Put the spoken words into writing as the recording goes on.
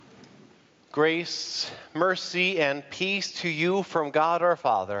Grace, mercy, and peace to you from God our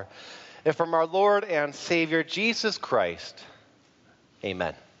Father, and from our Lord and Savior Jesus Christ.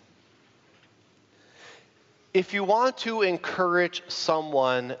 Amen. If you want to encourage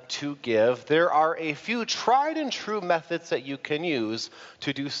someone to give, there are a few tried and true methods that you can use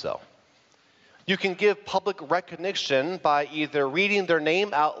to do so. You can give public recognition by either reading their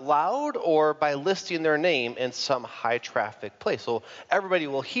name out loud or by listing their name in some high traffic place, so everybody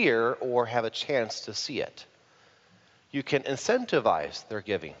will hear or have a chance to see it. You can incentivize their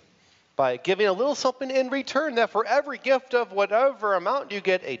giving by giving a little something in return, that for every gift of whatever amount you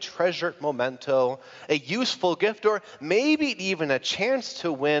get a treasured memento, a useful gift, or maybe even a chance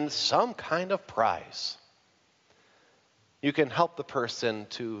to win some kind of prize. You can help the person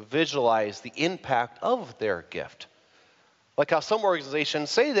to visualize the impact of their gift. Like how some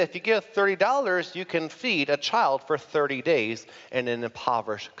organizations say that if you give $30, you can feed a child for 30 days in an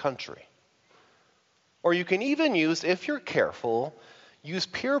impoverished country. Or you can even use, if you're careful, use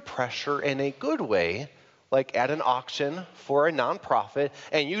peer pressure in a good way, like at an auction for a nonprofit,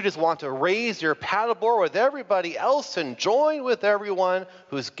 and you just want to raise your paddleboard with everybody else and join with everyone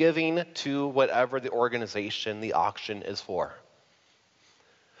who's giving to whatever the organization the auction is for.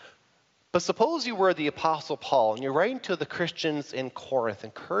 But suppose you were the Apostle Paul and you're writing to the Christians in Corinth,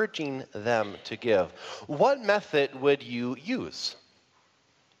 encouraging them to give. What method would you use?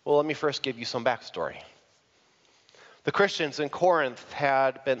 Well, let me first give you some backstory. The Christians in Corinth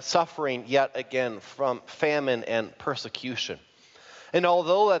had been suffering yet again from famine and persecution. And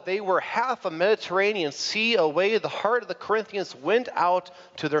although that they were half a Mediterranean sea away, the heart of the Corinthians went out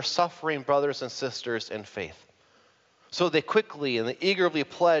to their suffering brothers and sisters in faith. So they quickly and they eagerly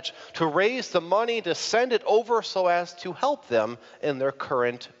pledged to raise the money to send it over so as to help them in their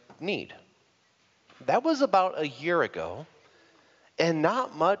current need. That was about a year ago, and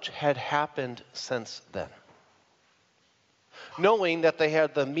not much had happened since then. Knowing that they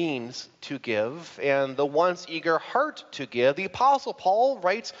had the means to give and the once eager heart to give, the Apostle Paul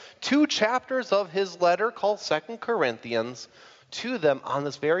writes 2 chapters of his letter called 2 Corinthians to them on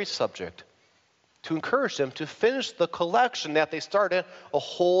this very subject to encourage them to finish the collection that they started a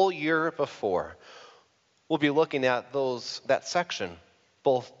whole year before. We'll be looking at that section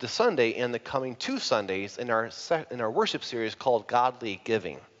both this Sunday and the coming 2 Sundays in our worship series called Godly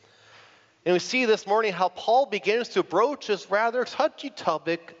Giving. And we see this morning how Paul begins to broach this rather touchy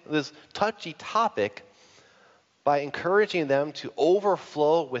topic by encouraging them to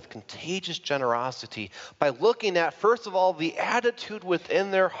overflow with contagious generosity by looking at, first of all, the attitude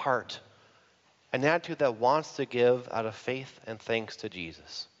within their heart, an attitude that wants to give out of faith and thanks to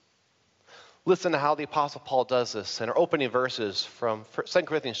Jesus. Listen to how the Apostle Paul does this in our opening verses from 2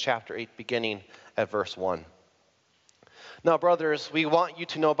 Corinthians chapter 8, beginning at verse 1. Now, brothers, we want you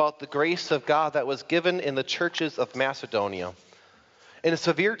to know about the grace of God that was given in the churches of Macedonia. In a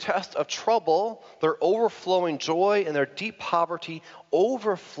severe test of trouble, their overflowing joy and their deep poverty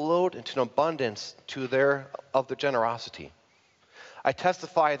overflowed into an abundance of their generosity. I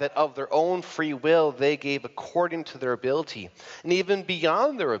testify that of their own free will they gave according to their ability, and even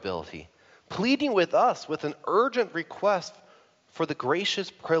beyond their ability, pleading with us with an urgent request for the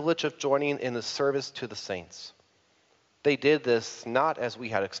gracious privilege of joining in the service to the saints. They did this not as we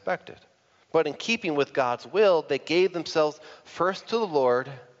had expected, but in keeping with God's will, they gave themselves first to the Lord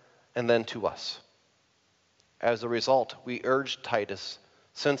and then to us. As a result, we urged Titus,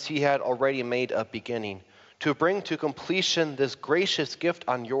 since he had already made a beginning, to bring to completion this gracious gift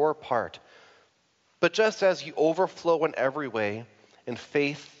on your part. But just as you overflow in every way, in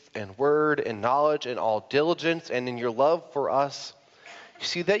faith and word and knowledge and all diligence and in your love for us, you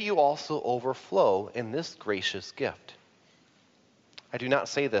see that you also overflow in this gracious gift. I do not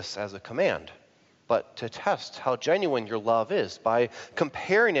say this as a command, but to test how genuine your love is by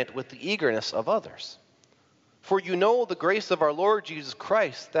comparing it with the eagerness of others. For you know the grace of our Lord Jesus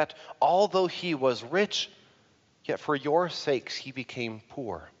Christ, that although he was rich, yet for your sakes he became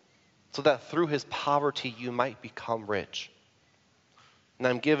poor, so that through his poverty you might become rich. And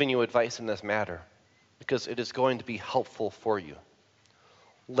I'm giving you advice in this matter because it is going to be helpful for you.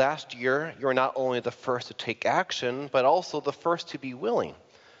 Last year, you were not only the first to take action, but also the first to be willing.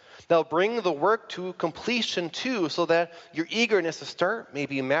 Now bring the work to completion too, so that your eagerness to start may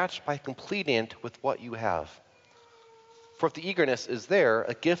be matched by completing it with what you have. For if the eagerness is there,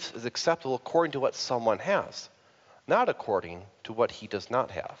 a gift is acceptable according to what someone has, not according to what he does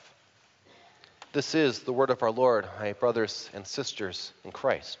not have. This is the word of our Lord, my brothers and sisters in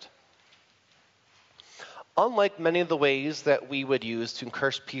Christ. Unlike many of the ways that we would use to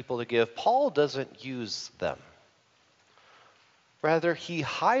encourage people to give, Paul doesn't use them. Rather, he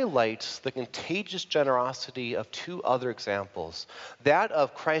highlights the contagious generosity of two other examples, that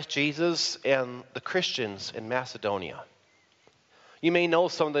of Christ Jesus and the Christians in Macedonia. You may know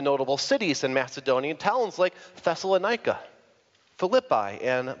some of the notable cities in Macedonia, towns like Thessalonica, Philippi,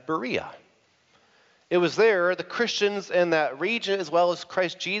 and Berea. It was there, the Christians in that region, as well as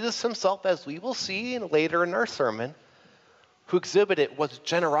Christ Jesus himself, as we will see later in our sermon, who exhibited what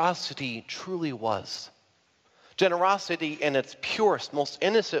generosity truly was. Generosity in its purest, most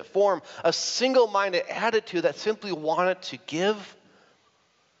innocent form, a single-minded attitude that simply wanted to give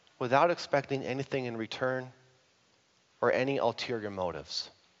without expecting anything in return or any ulterior motives.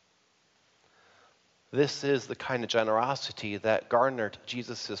 This is the kind of generosity that garnered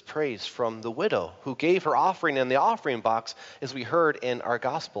Jesus' praise from the widow who gave her offering in the offering box, as we heard in our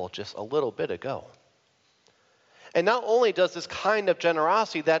gospel just a little bit ago. And not only does this kind of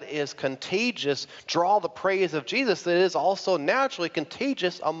generosity that is contagious draw the praise of Jesus, it is also naturally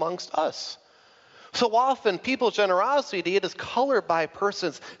contagious amongst us. So often, people's generosity, it is colored by a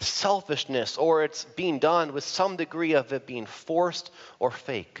person's selfishness, or it's being done with some degree of it being forced or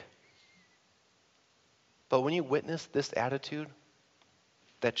fake. But when you witness this attitude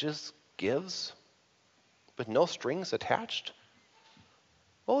that just gives with no strings attached,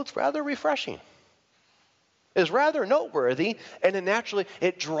 well, it's rather refreshing. Is rather noteworthy, and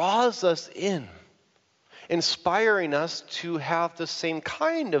it draws us in, inspiring us to have the same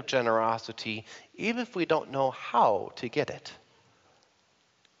kind of generosity, even if we don't know how to get it.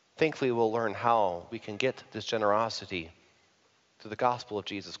 Thankfully, we'll learn how we can get this generosity through the gospel of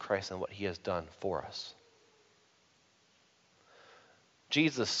Jesus Christ and what he has done for us.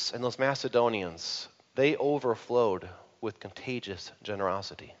 Jesus and those Macedonians, they overflowed with contagious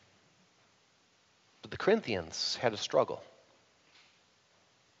generosity. But the Corinthians had a struggle.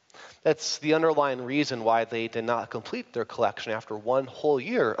 That's the underlying reason why they did not complete their collection after one whole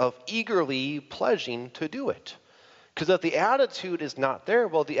year of eagerly pledging to do it. Because if the attitude is not there,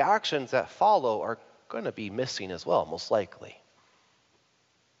 well, the actions that follow are going to be missing as well, most likely.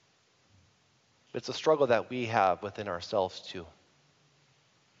 It's a struggle that we have within ourselves too.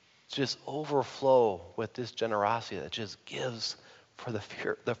 To just overflow with this generosity that just gives for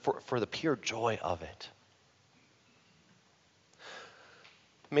the pure joy of it.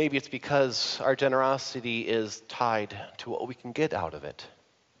 Maybe it's because our generosity is tied to what we can get out of it.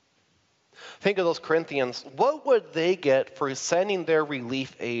 Think of those Corinthians. What would they get for sending their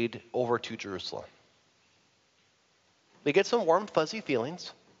relief aid over to Jerusalem? They get some warm, fuzzy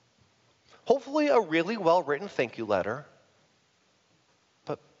feelings. Hopefully a really well-written thank you letter.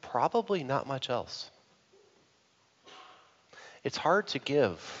 But probably not much else. It's hard to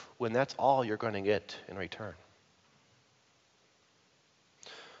give when that's all you're going to get in return.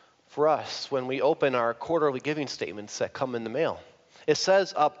 For us, when we open our quarterly giving statements that come in the mail, it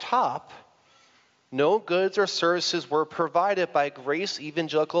says up top, no goods or services were provided by Grace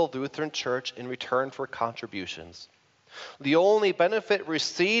Evangelical Lutheran Church in return for contributions. The only benefit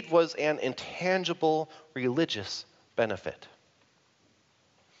received was an intangible religious benefit.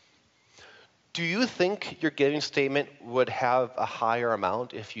 Do you think your giving statement would have a higher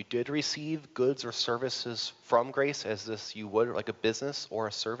amount if you did receive goods or services from Grace as this you would like a business or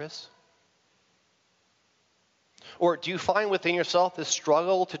a service? Or do you find within yourself this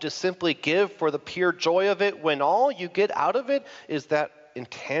struggle to just simply give for the pure joy of it when all you get out of it is that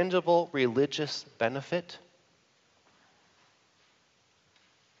intangible religious benefit?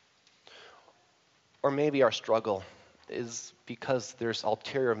 Or maybe our struggle is because there's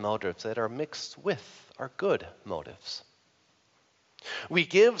ulterior motives that are mixed with our good motives. We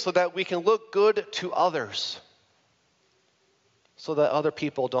give so that we can look good to others, so that other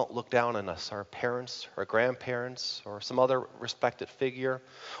people don't look down on us, our parents, our grandparents, or some other respected figure.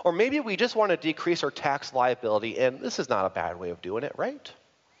 Or maybe we just want to decrease our tax liability, and this is not a bad way of doing it, right?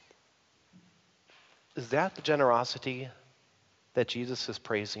 Is that the generosity that Jesus is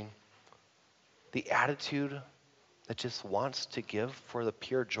praising? The attitude that just wants to give for the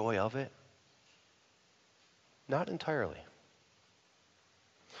pure joy of it? Not entirely.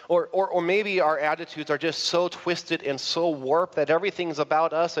 Or maybe our attitudes are just so twisted and so warped that everything's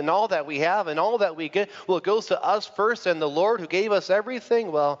about us and all that we have and all that we get, well, it goes to us first, and the Lord who gave us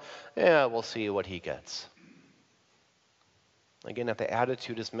everything, well, yeah, we'll see what he gets. Again, if the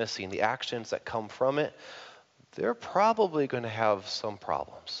attitude is missing, the actions that come from it, they're probably going to have some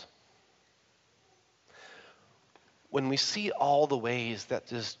problems. When we see all the ways that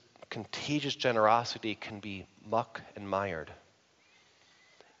this contagious generosity can be muck and mired,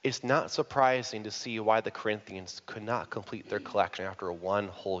 it's not surprising to see why the Corinthians could not complete their collection after one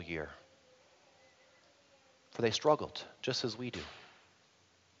whole year. for they struggled just as we do.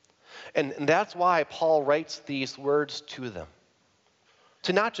 And that's why Paul writes these words to them.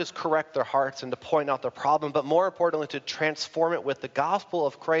 To not just correct their hearts and to point out the problem, but more importantly, to transform it with the gospel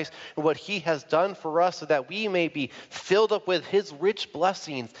of Christ and what he has done for us so that we may be filled up with his rich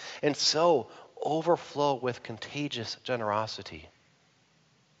blessings and so overflow with contagious generosity.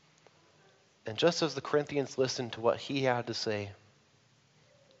 And just as the Corinthians listened to what he had to say,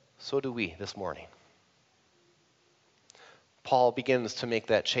 so do we this morning. Paul begins to make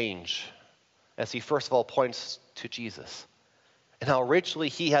that change as he first of all points to Jesus and how richly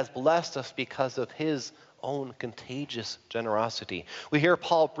he has blessed us because of his own contagious generosity. We hear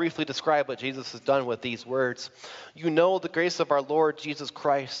Paul briefly describe what Jesus has done with these words. You know the grace of our Lord Jesus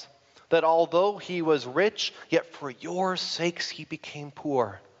Christ, that although he was rich, yet for your sakes he became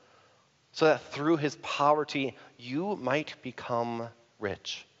poor, so that through his poverty you might become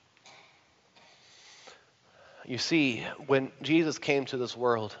rich. You see, when Jesus came to this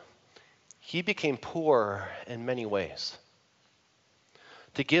world, he became poor in many ways.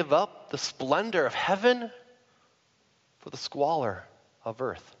 To give up the splendor of heaven for the squalor of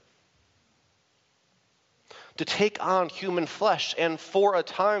earth. To take on human flesh and for a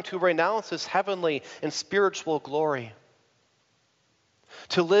time to renounce his heavenly and spiritual glory.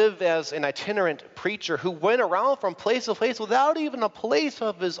 To live as an itinerant preacher who went around from place to place without even a place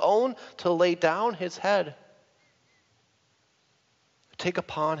of his own to lay down his head. Take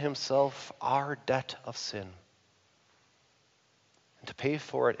upon himself our debt of sin and to pay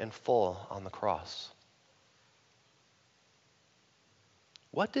for it in full on the cross.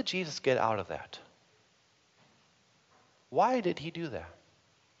 What did Jesus get out of that? Why did he do that?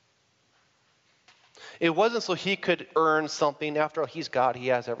 It wasn't so he could earn something. After all, he's God, he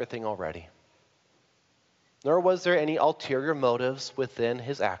has everything already. Nor was there any ulterior motives within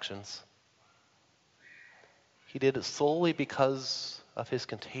his actions. He did it solely because of his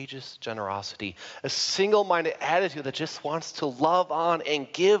contagious generosity, a single-minded attitude that just wants to love on and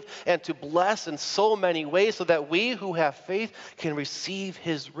give and to bless in so many ways so that we who have faith can receive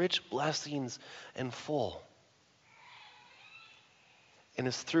his rich blessings in full. And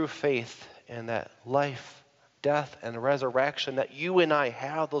it's through faith in that life, death, and resurrection that you and I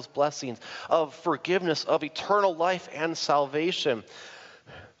have those blessings of forgiveness, of eternal life and salvation.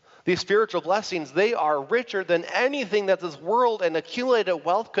 These spiritual blessings, they are richer than anything that this world and accumulated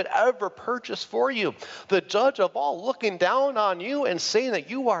wealth could ever purchase for you. The judge of all looking down on you and saying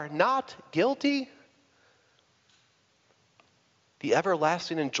that you are not guilty. The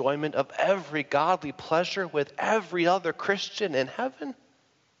everlasting enjoyment of every godly pleasure with every other Christian in heaven.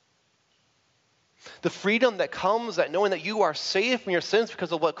 The freedom that comes at knowing that you are saved from your sins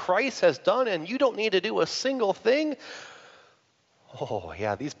because of what Christ has done and you don't need to do a single thing. Oh,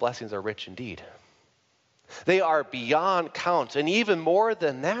 yeah, these blessings are rich indeed. They are beyond count. And even more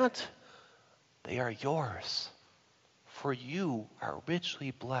than that, they are yours. For you are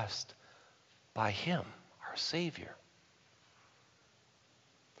richly blessed by him, our Savior.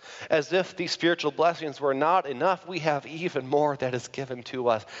 As if these spiritual blessings were not enough, we have even more that is given to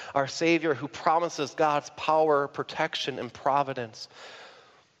us. Our Savior who promises God's power, protection, and providence.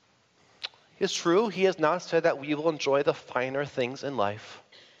 It's true, he has not said that we will enjoy the finer things in life.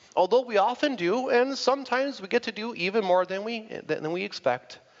 Although we often do, and sometimes we get to do even more than we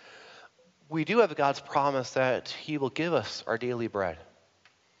expect. We do have God's promise that he will give us our daily bread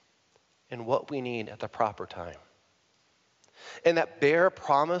and what we need at the proper time. And that bare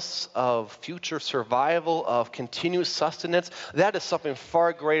promise of future survival, of continuous sustenance, that is something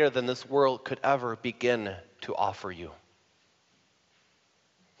far greater than this world could ever begin to offer you.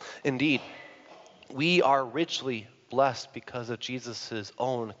 Indeed, we are richly blessed because of Jesus'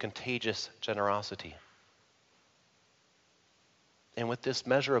 own contagious generosity. And with this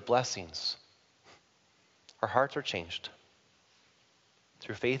measure of blessings, our hearts are changed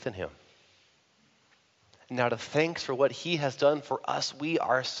through faith in him. And out of thanks for what he has done for us, we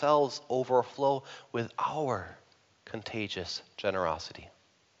ourselves overflow with our contagious generosity.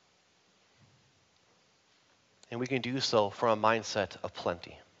 And we can do so from a mindset of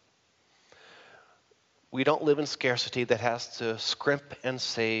plenty. We don't live in scarcity that has to scrimp and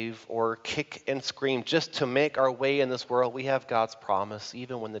save or kick and scream just to make our way in this world. We have God's promise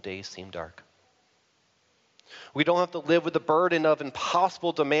even when the days seem dark. We don't have to live with the burden of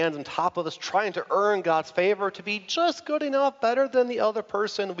impossible demands on top of us trying to earn God's favor to be just good enough, better than the other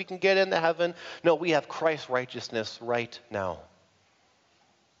person we can get into heaven. No, we have Christ's righteousness right now.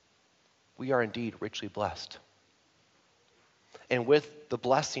 We are indeed richly blessed. And with the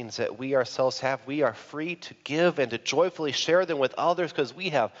blessings that we ourselves have, we are free to give and to joyfully share them with others because we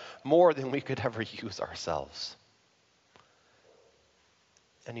have more than we could ever use ourselves.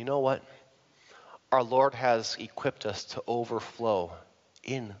 And you know what? Our Lord has equipped us to overflow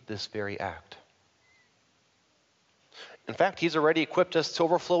in this very act. In fact, he's already equipped us to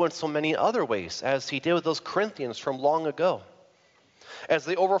overflow in so many other ways, as he did with those Corinthians from long ago. As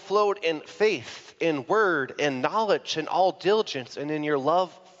they overflowed in faith, in word, in knowledge, in all diligence, and in your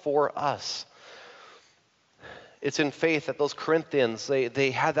love for us. It's in faith that those Corinthians,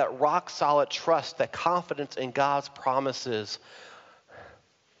 they had that rock-solid trust, that confidence in God's promises.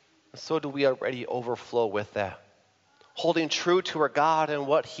 And so do we already overflow with that. Holding true to our God and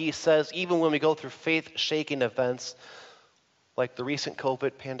what he says, even when we go through faith-shaking events like the recent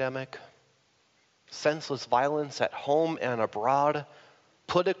COVID pandemic, senseless violence at home and abroad,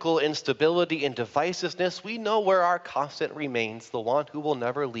 political instability and divisiveness, we know where our constant remains, the one who will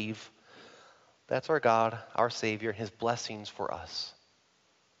never leave. That's our God, our Savior, and his blessings for us.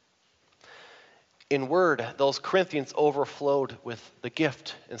 In word, those Corinthians overflowed with the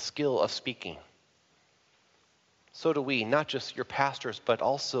gift and skill of speaking. So do we, not just your pastors, but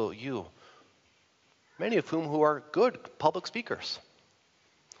also you, many of whom who are good public speakers,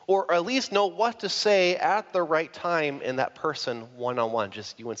 or at least know what to say at the right time in that person one-on-one,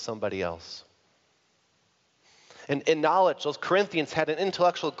 just you and somebody else. And in knowledge, those Corinthians had an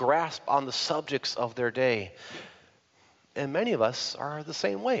intellectual grasp on the subjects of their day. And many of us are the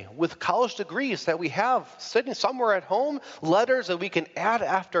same way, with college degrees that we have sitting somewhere at home, letters that we can add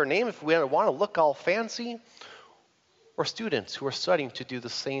after our name if we want to look all fancy, or students who are studying to do the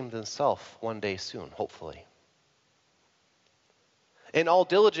same themselves one day soon, hopefully. In all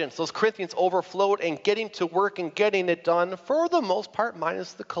diligence, those Corinthians overflowed in getting to work and getting it done, for the most part,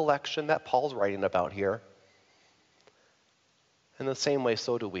 minus the collection that Paul's writing about here. In the same way,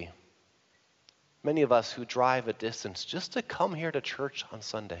 so do we. Many of us who drive a distance just to come here to church on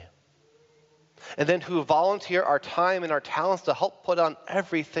Sunday. And then who volunteer our time and our talents to help put on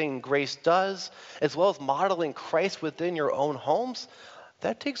everything Grace does, as well as modeling Christ within your own homes.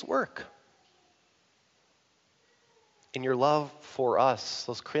 That takes work. In your love for us,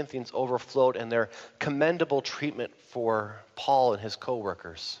 those Corinthians overflowed in their commendable treatment for Paul and his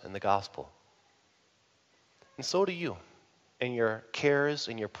co-workers in the gospel. And so do you. In your cares,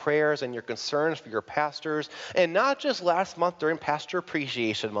 in your prayers, and your concerns for your pastors, and not just last month during Pastor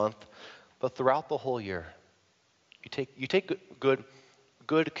Appreciation Month, but throughout the whole year. You take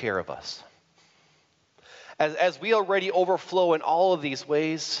good care of us. As we already overflow in all of these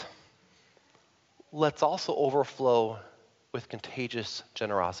ways, let's also overflow with contagious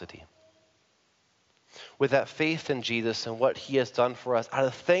generosity. With that faith in Jesus and what he has done for us, out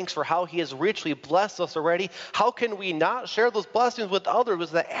of thanks for how he has richly blessed us already, how can we not share those blessings with others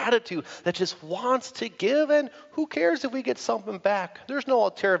with that attitude that just wants to give? And who cares if we get something back? There's no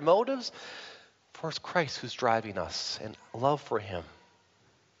ulterior motives. For it's Christ who's driving us and love for him.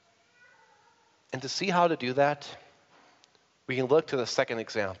 And to see how to do that, we can look to the second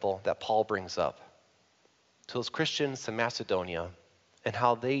example that Paul brings up, to those Christians in Macedonia and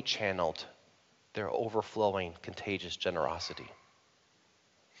how they channeled their overflowing, contagious generosity.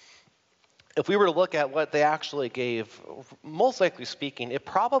 If we were to look at what they actually gave, most likely speaking, it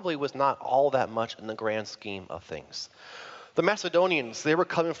probably was not all that much in the grand scheme of things. The Macedonians, they were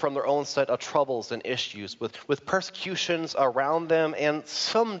coming from their own set of troubles and issues with persecutions around them and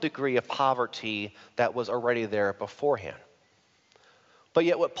some degree of poverty that was already there beforehand. But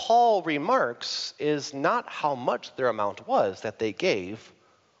yet what Paul remarks is not how much their amount was that they gave,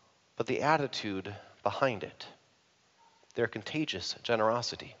 but the attitude behind it, their contagious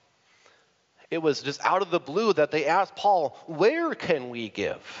generosity. It was just out of the blue that they asked Paul, where can we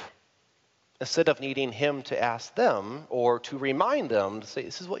give? Instead of needing him to ask them or to remind them to say,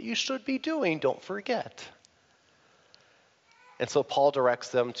 this is what you should be doing, don't forget. And so Paul directs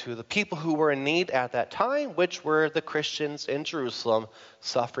them to the people who were in need at that time, which were the Christians in Jerusalem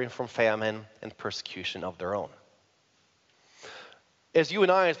suffering from famine and persecution of their own. As you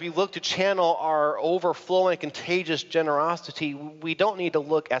and I, as we look to channel our overflowing contagious generosity, we don't need to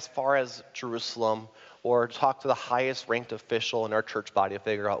look as far as Jerusalem or talk to the highest ranked official in our church body to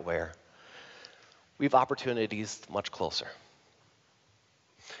figure out where. We have opportunities much closer.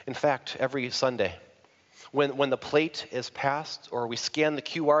 In fact, every Sunday, when the plate is passed or we scan the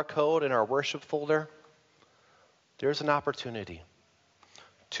QR code in our worship folder, there's an opportunity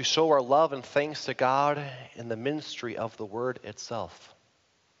to show our love and thanks to God in the ministry of the Word itself.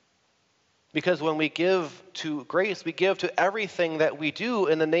 Because when we give to Grace, we give to everything that we do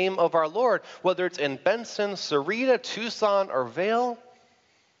in the name of our Lord, whether it's in Benson, Sarita, Tucson, or Vail.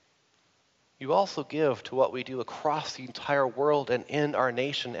 You also give to what we do across the entire world and in our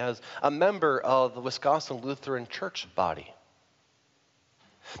nation as a member of the Wisconsin Lutheran Church body.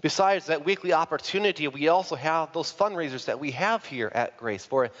 Besides that weekly opportunity, we also have those fundraisers that we have here at Grace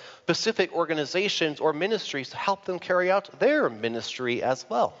for specific organizations or ministries to help them carry out their ministry as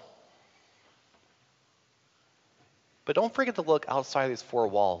well. But don't forget to look outside these four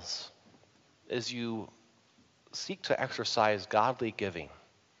walls as you seek to exercise godly giving.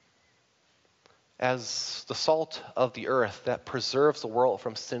 As the salt of the earth that preserves the world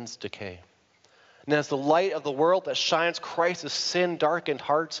from sin's decay. And as the light of the world that shines Christ's sin-darkened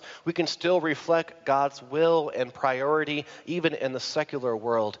hearts, we can still reflect God's will and priority even in the secular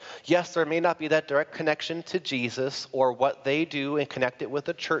world. Yes, there may not be that direct connection to Jesus or what they do and connect it with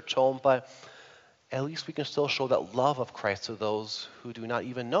the church home, but at least we can still show that love of Christ to those who do not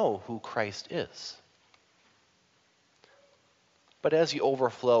even know who Christ is. But as you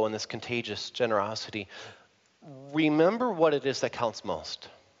overflow in this contagious generosity, remember what it is that counts most.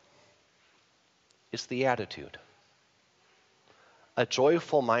 It's the attitude. A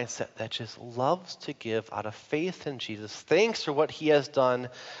joyful mindset that just loves to give out of faith in Jesus. Thanks for what he has done.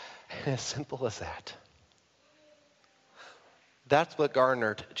 And as simple as that. That's what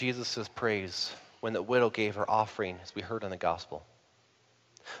garnered Jesus' praise when the widow gave her offering, as we heard in the gospel.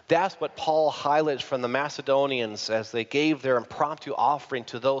 That's what Paul highlights from the Macedonians as they gave their impromptu offering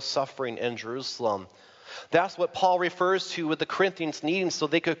to those suffering in Jerusalem. That's what Paul refers to with the Corinthians needing so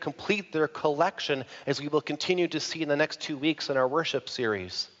they could complete their collection, as we will continue to see in the next 2 weeks in our worship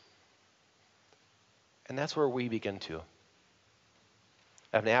series. And that's where we begin to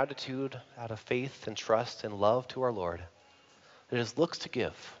have an attitude out of faith and trust and love to our Lord that just looks to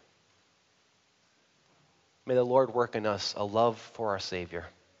give. May the Lord work in us a love for our Savior,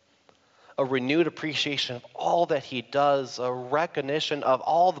 a renewed appreciation of all that he does, a recognition of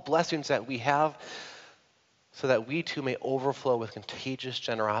all the blessings that we have, so that we too may overflow with contagious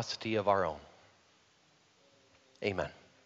generosity of our own. Amen.